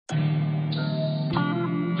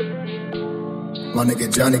My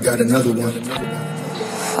nigga Johnny got another one.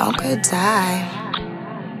 Fuck a die.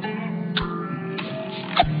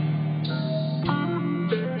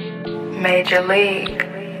 Major League.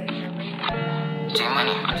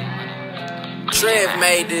 Trev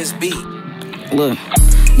made this beat. Look,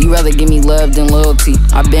 you rather give me love than loyalty.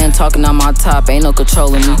 I been talking on my top, ain't no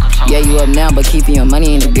controlling me. Yeah, you up now, but keeping your money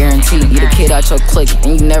ain't a guarantee. You the kid out your clique,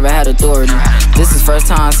 and you never had authority. This is first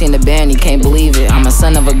time I seen the band, you can't believe it. I'm a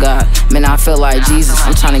son of a god, man, I feel like Jesus.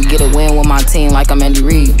 I'm trying to get a win with my team like I'm Andy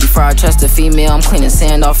Reid. Before I trust a female, I'm cleaning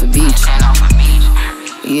sand off a beach.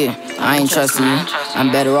 Yeah, I ain't trusting you.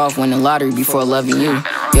 I'm better off winning lottery before loving you.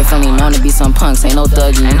 Your family known to be some punks, ain't no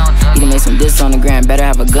thugging you. You can make some diss on the ground, better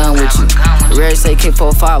have a gun with you. Rare say kick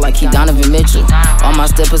 4-5 like he Donovan Mitchell. All my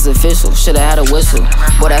step is official, shoulda had a whistle.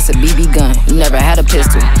 Boy, that's a BB gun, you never had a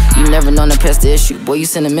pistol. You never known to press the issue, boy, you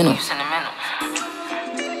sentimental.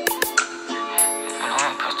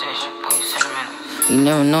 You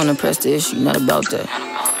never known to press the issue, not about that.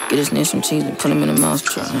 Get this nigga some cheese and put him in the mouse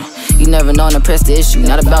trap. You never known to press the issue,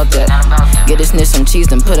 not about that. Get this nigga some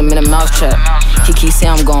cheese and put him in a mouse trap. He keep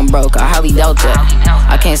saying I'm going broke, I highly doubt that.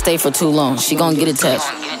 I can't stay for too long, she gon' get attached.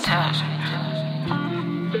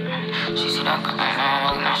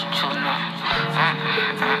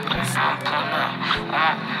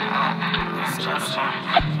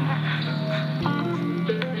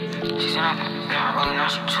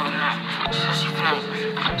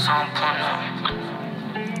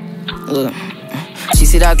 Look, she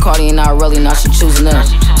see that Cardi and I really now she choosing up.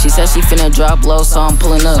 She said she finna drop low, so I'm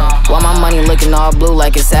pulling up. While my money looking all blue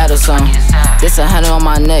like it's sad or something. This 100 on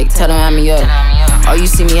my neck, tell them add me up. Oh, you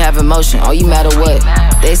see me have emotion, oh, you mad or what?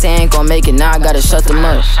 They say I ain't gon' make it, now I gotta shut them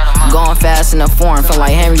up. Going fast in the foreign, feel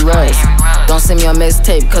like Henry Ruggs. Don't send me a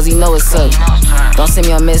mixtape, cause you know it sucks. Don't send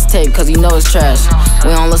me a mixtape, cause you know it's trash.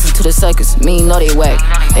 We don't listen to the suckers, me you know they whack.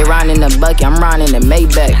 They riding in the bucket, I'm riding in the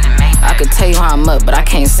Maybach. I could tell you how I'm up, but I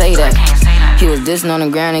can't say that. He was dissing on the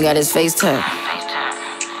ground and got his face tapped.